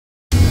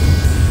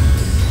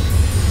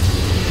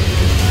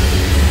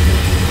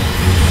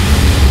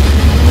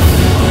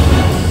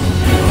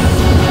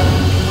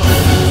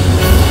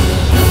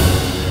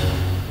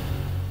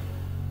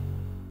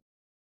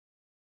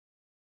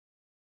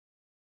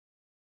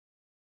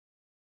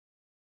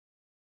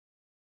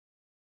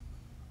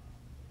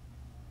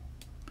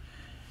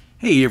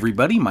Hey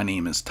everybody, my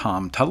name is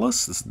Tom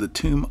Tullis. This is the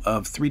Tomb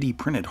of 3D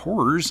Printed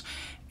Horrors,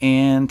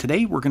 and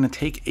today we're going to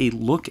take a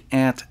look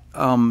at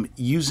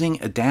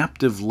using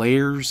adaptive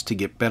layers to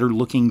get better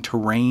looking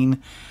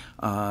terrain.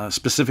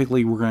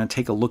 Specifically, we're going to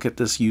take a look at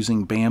this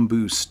using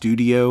Bamboo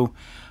Studio,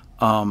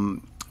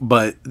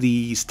 but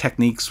these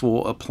techniques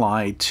will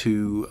apply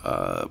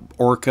to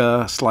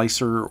Orca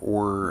Slicer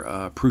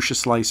or Prusa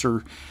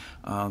Slicer.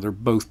 They're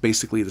both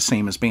basically the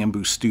same as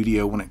Bamboo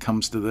Studio when it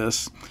comes to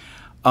this.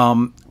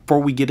 Before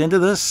we get into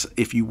this,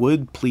 if you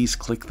would, please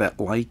click that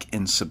like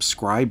and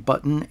subscribe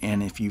button,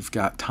 and if you've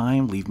got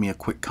time, leave me a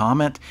quick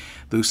comment.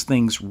 Those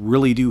things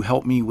really do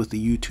help me with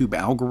the YouTube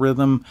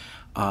algorithm.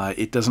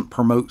 It doesn't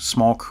promote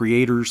small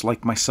creators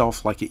like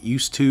myself like it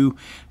used to,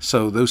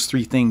 so those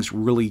three things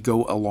really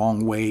go a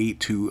long way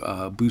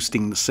to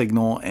boosting the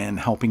signal and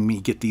helping me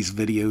get these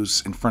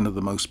videos in front of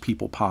the most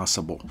people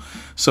possible.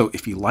 So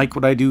if you like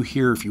what I do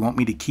here, if you want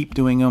me to keep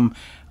doing them,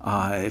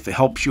 if it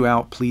helps you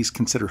out, please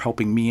consider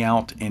helping me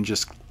out and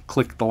just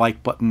click the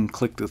like button,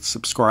 click the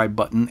subscribe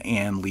button,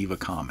 and leave a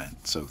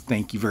comment. So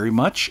thank you very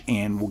much,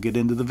 and we'll get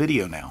into the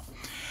video now.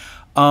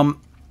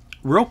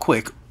 Real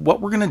quick,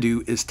 what we're going to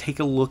do is take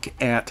a look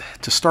at,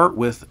 to start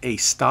with, a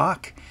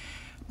stock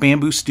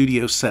Bamboo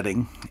Studio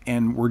setting,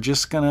 and we're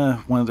just going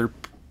to, one of their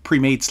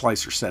pre-made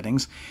slicer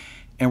settings,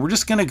 and we're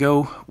just going to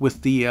go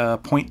with the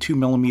 0.2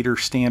 millimeter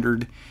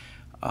standard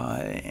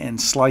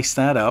and slice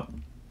that up.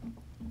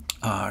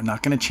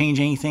 Not going to change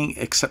anything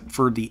except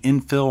for the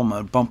infill. I'm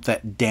going to bump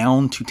that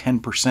down to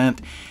 10%.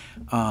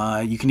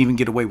 You can even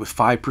get away with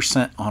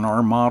 5% on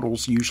our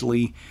models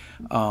usually.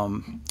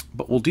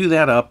 But we'll do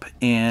that up,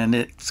 and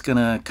it's going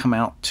to come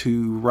out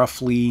to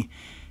roughly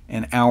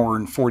an hour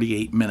and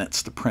 48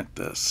 minutes to print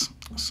this.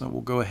 So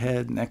we'll go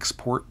ahead and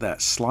export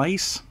that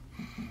slice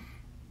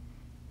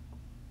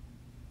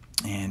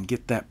and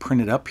get that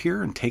printed up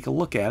here and take a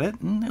look at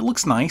it. And it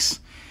looks nice.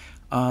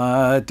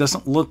 It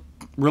doesn't look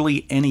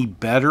really any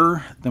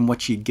better than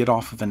what you'd get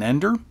off of an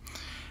Ender.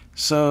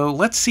 So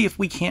let's see if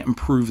we can't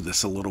improve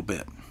this a little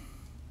bit.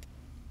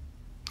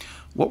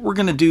 What we're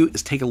going to do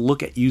is take a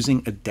look at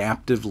using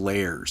adaptive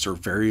layers or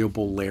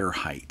variable layer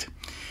height.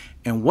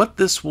 And what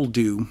this will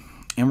do,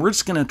 and we're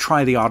just going to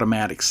try the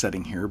automatic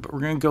setting here, but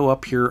we're going to go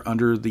up here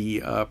under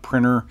the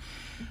printer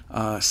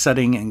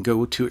setting and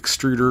go to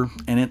extruder,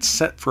 and it's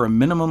set for a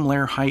minimum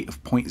layer height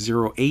of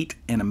 0.08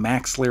 and a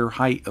max layer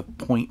height of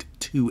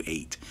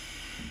 0.28.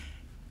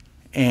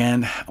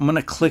 And I'm going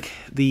to click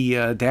the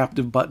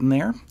adaptive button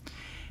there,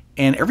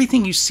 and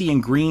everything you see in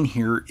green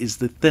here is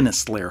the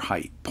thinnest layer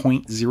height,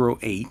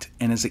 0.08,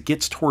 and as it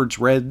gets towards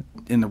red,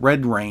 in the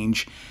red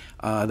range,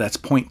 that's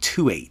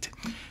 0.28.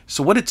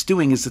 So what it's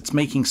doing is it's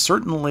making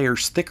certain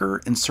layers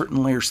thicker and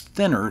certain layers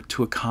thinner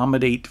to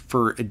accommodate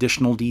for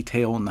additional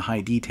detail in the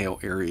high detail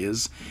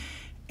areas.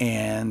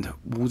 And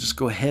we'll just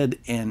go ahead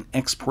and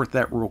export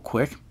that real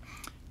quick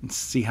and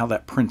see how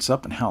that prints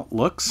up and how it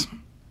looks.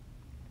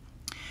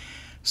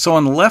 So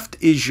on the left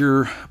is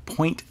your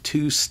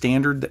 0.2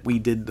 standard that we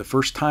did the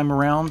first time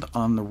around.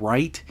 On the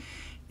right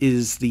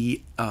is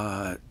the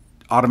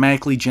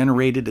automatically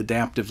generated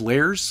adaptive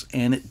layers,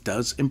 and it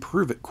does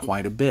improve it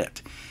quite a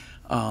bit.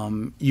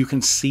 You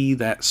can see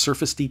that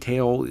surface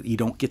detail, you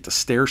don't get the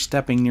stair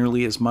stepping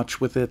nearly as much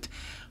with it.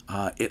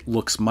 It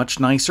looks much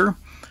nicer,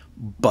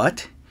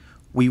 but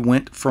we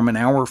went from an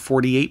hour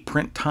 48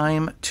 print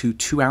time to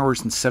 2 hours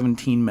and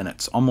 17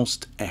 minutes,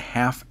 almost a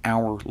half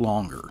hour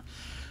longer.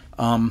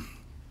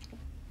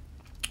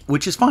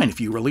 Which is fine. If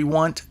you really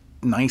want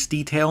nice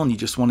detail and you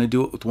just want to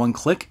do it with one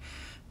click,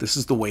 this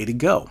is the way to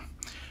go.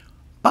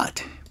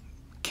 But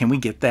can we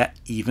get that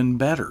even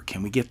better?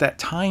 Can we get that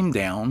time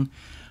down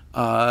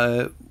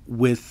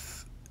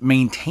with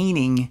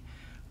maintaining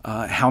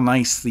how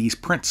nice these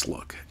prints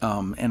look?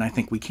 And I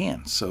think we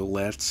can. So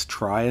let's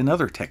try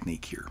another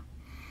technique here.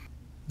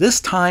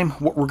 This time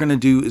what we're going to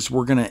do is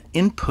we're going to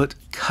input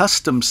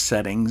custom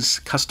settings,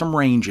 custom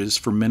ranges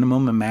for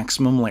minimum and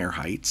maximum layer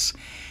heights.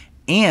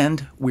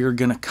 And we're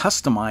going to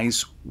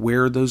customize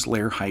where those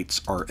layer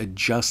heights are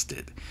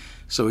adjusted.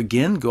 So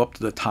again, go up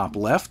to the top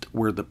left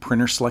where the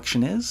printer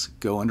selection is,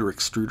 go under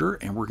extruder,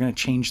 and we're going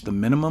to change the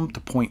minimum to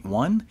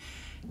 0.1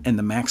 and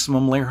the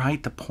maximum layer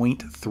height to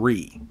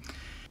 0.3.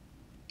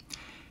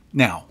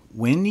 Now,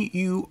 when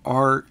you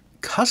are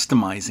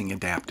customizing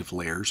adaptive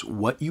layers,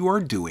 what you are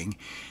doing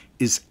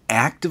is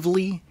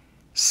actively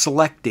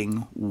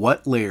selecting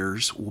what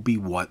layers will be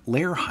what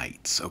layer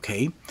heights,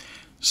 okay?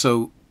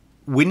 So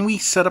when we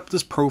set up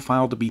this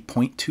profile to be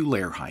 0.2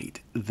 layer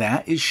height,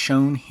 that is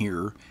shown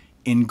here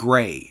in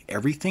gray.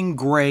 Everything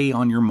gray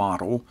on your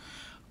model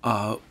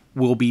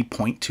will be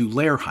 0.2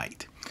 layer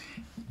height.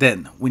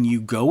 Then when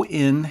you go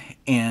in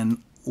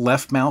and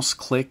left mouse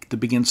click to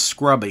begin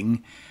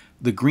scrubbing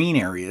the green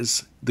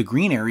areas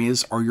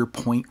are your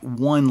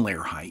 0.1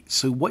 layer height.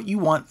 So what you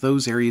want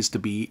those areas to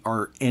be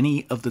are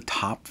any of the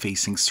top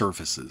facing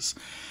surfaces.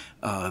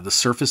 The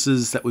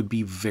surfaces that would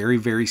be very,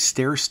 very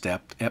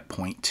stair-stepped at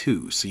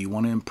 0.2. So you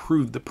want to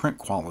improve the print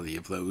quality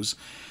of those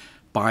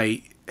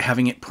by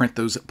having it print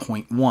those at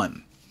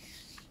 0.1.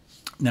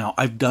 Now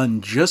I've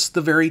done just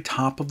the very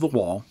top of the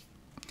wall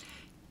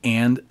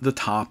and the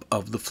top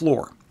of the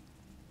floor.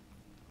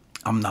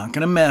 I'm not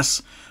going to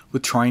mess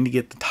with trying to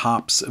get the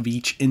tops of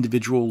each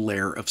individual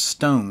layer of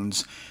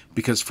stones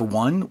because, for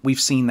one, we've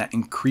seen that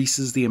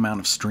increases the amount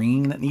of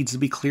stringing that needs to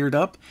be cleared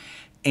up,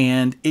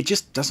 and it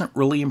just doesn't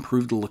really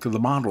improve the look of the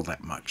model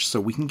that much. So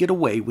we can get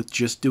away with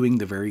just doing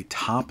the very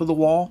top of the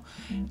wall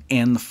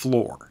and the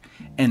floor,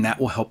 and that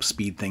will help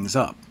speed things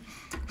up.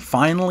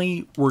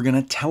 Finally, we're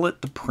going to tell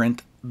it to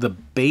print the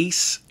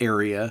base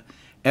area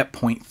at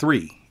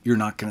 0.3. You're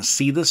not going to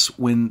see this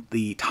when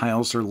the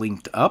tiles are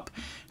linked up,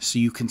 so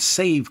you can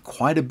save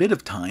quite a bit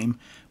of time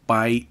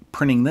by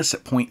printing this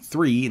at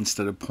 0.3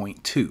 instead of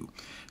 0.2.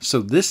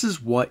 So this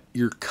is what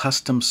your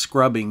custom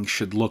scrubbing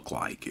should look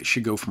like. It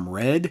should go from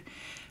red,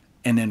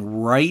 and then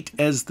right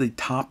as the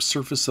top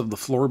surface of the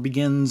floor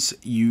begins,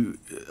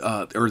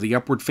 or the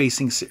upward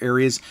facing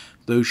areas,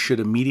 those should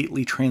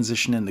immediately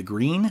transition into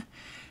green,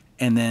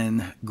 and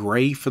then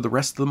gray for the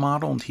rest of the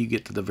model until you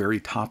get to the very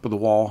top of the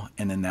wall,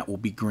 and then that will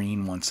be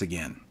green once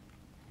again.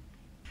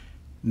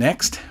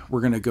 Next,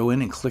 we're going to go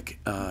in and click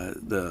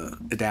the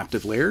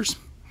adaptive layers,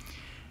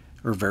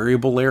 or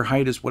variable layer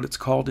height is what it's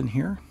called in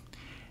here.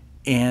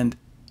 And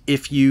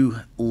if you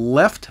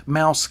left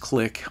mouse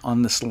click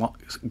on this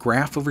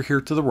graph over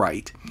here to the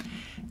right,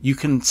 you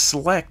can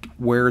select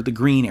where the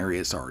green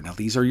areas are. Now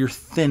these are your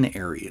thin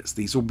areas.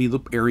 These will be the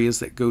areas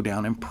that go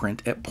down and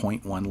print at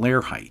 0.1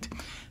 layer height.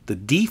 The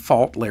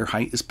default layer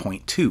height is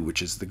 0.2,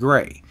 which is the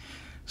gray.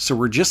 So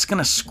we're just going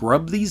to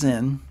scrub these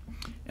in,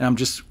 and I'm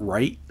just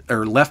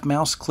left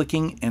mouse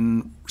clicking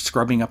and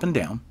scrubbing up and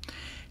down.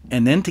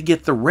 And then to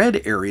get the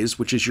red areas,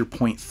 which is your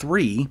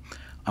 0.3,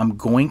 I'm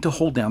going to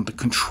hold down the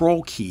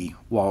control key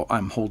while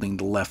I'm holding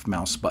the left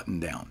mouse button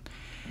down.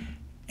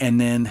 And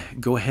then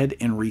go ahead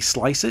and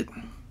reslice it.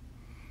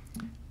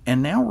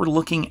 And now we're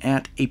looking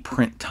at a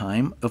print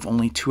time of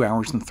only 2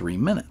 hours and 3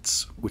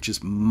 minutes, which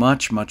is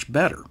much, much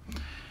better.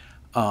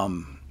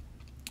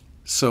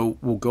 So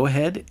we'll go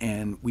ahead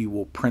and we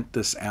will print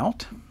this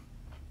out.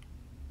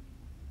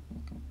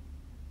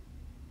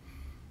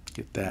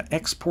 Get that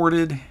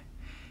exported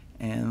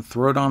and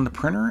throw it on the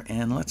printer,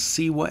 and let's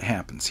see what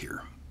happens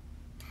here.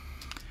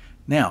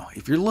 Now,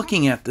 if you're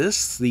looking at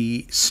this,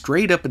 the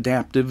straight up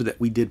adaptive that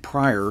we did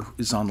prior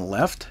is on the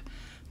left.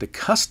 The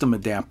custom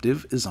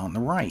adaptive is on the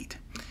right.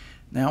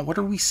 Now, what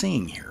are we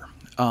seeing here?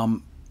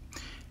 On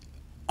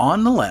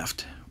the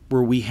left,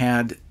 where we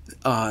had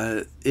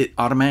it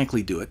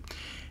automatically do it,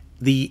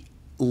 the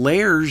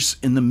layers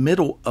in the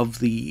middle of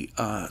the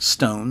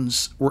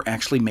stones were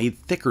actually made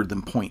thicker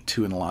than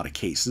 0.2 in a lot of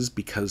cases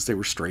because they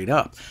were straight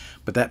up.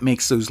 But that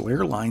makes those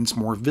layer lines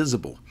more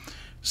visible.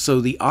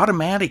 So the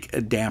automatic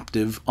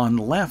adaptive on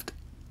the left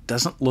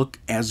doesn't look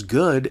as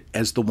good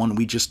as the one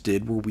we just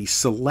did where we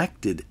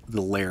selected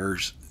the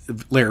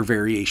layer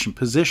variation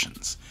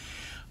positions.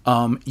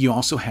 You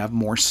also have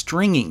more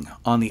stringing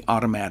on the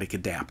automatic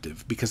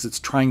adaptive because it's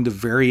trying to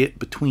vary it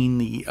between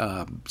the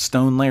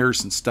stone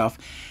layers and stuff,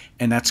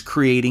 and that's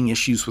creating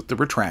issues with the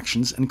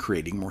retractions and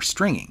creating more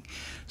stringing.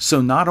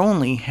 So not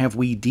only have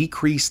we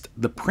decreased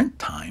the print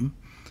time,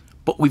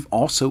 but we've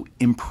also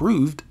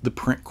improved the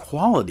print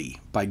quality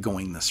by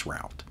going this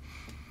route.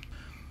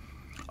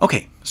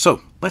 Okay,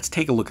 so let's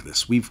take a look at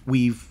this.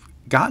 We've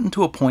gotten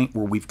to a point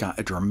where we've got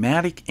a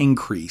dramatic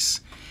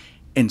increase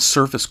in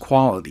surface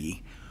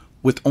quality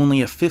with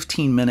only a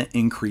 15-minute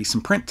increase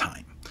in print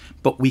time.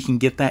 But we can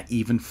get that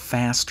even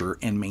faster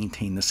and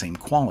maintain the same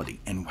quality.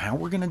 And how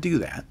we're going to do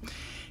that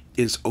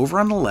is over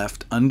on the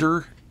left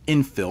under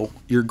infill,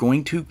 you're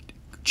going to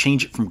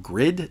change it from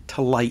grid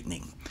to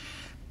lightning.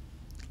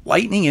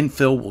 Lightning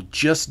infill will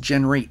just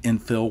generate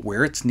infill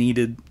where it's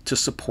needed to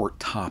support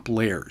top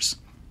layers.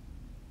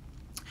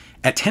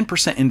 At 10%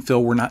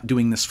 infill, we're not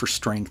doing this for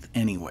strength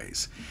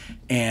anyways.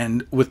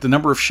 And with the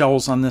number of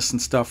shells on this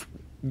and stuff,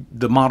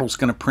 the model's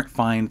going to print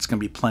fine. It's going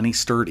to be plenty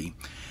sturdy.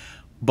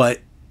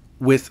 But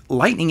with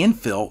lightning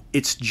infill,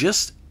 it's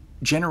just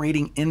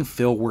generating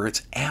infill where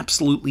it's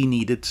absolutely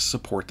needed to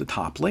support the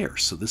top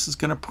layers. So this is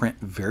going to print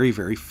very,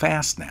 very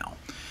fast now.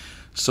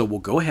 So we'll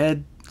go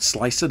ahead,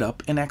 slice it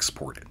up, and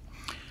export it.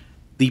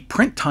 The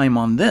print time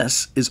on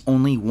this is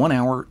only 1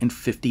 hour and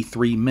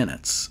 53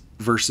 minutes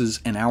versus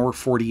an hour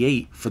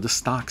 48 for the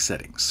stock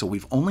settings. So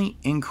we've only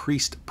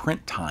increased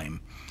print time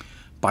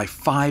by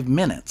 5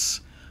 minutes,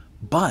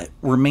 but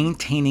we're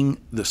maintaining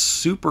the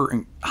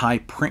super high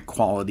print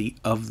quality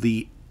of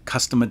the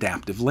custom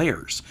adaptive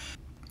layers.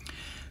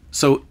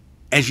 So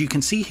as you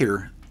can see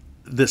here,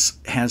 this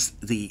has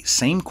the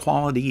same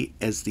quality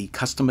as the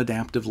custom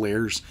adaptive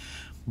layers,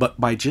 but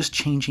by just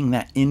changing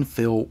that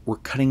infill, we're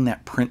cutting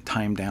that print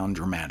time down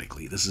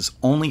dramatically. This is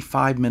only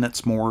 5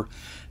 minutes more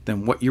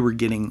than what you were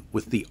getting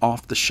with the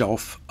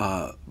off-the-shelf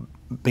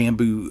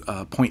bamboo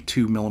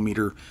 0.2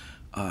 millimeter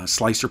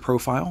slicer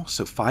profile.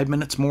 So 5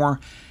 minutes more,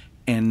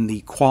 and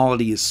the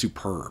quality is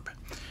superb.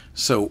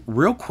 So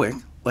real quick,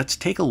 let's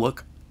take a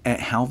look at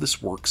how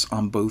this works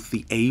on both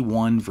the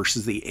A1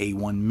 versus the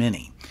A1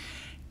 Mini.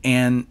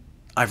 And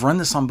I've run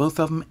this on both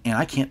of them, and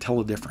I can't tell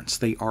a difference.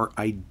 They are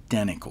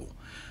identical.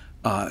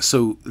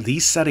 So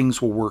these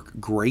settings will work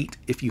great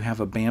if you have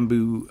a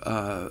Bamboo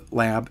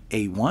Lab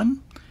A1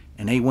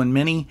 and A1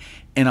 Mini,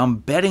 and I'm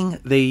betting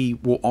they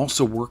will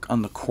also work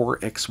on the Core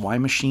XY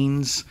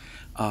machines,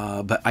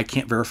 but I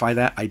can't verify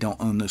that. I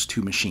don't own those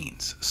two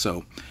machines.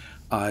 So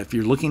if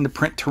you're looking to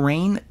print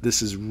terrain,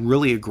 this is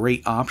really a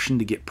great option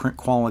to get print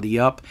quality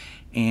up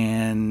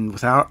and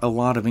without a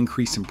lot of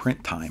increase in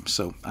print time.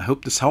 So I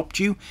hope this helped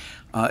you.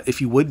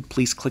 If you would,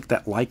 please click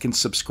that like and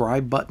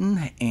subscribe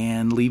button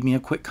and leave me a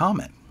quick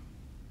comment.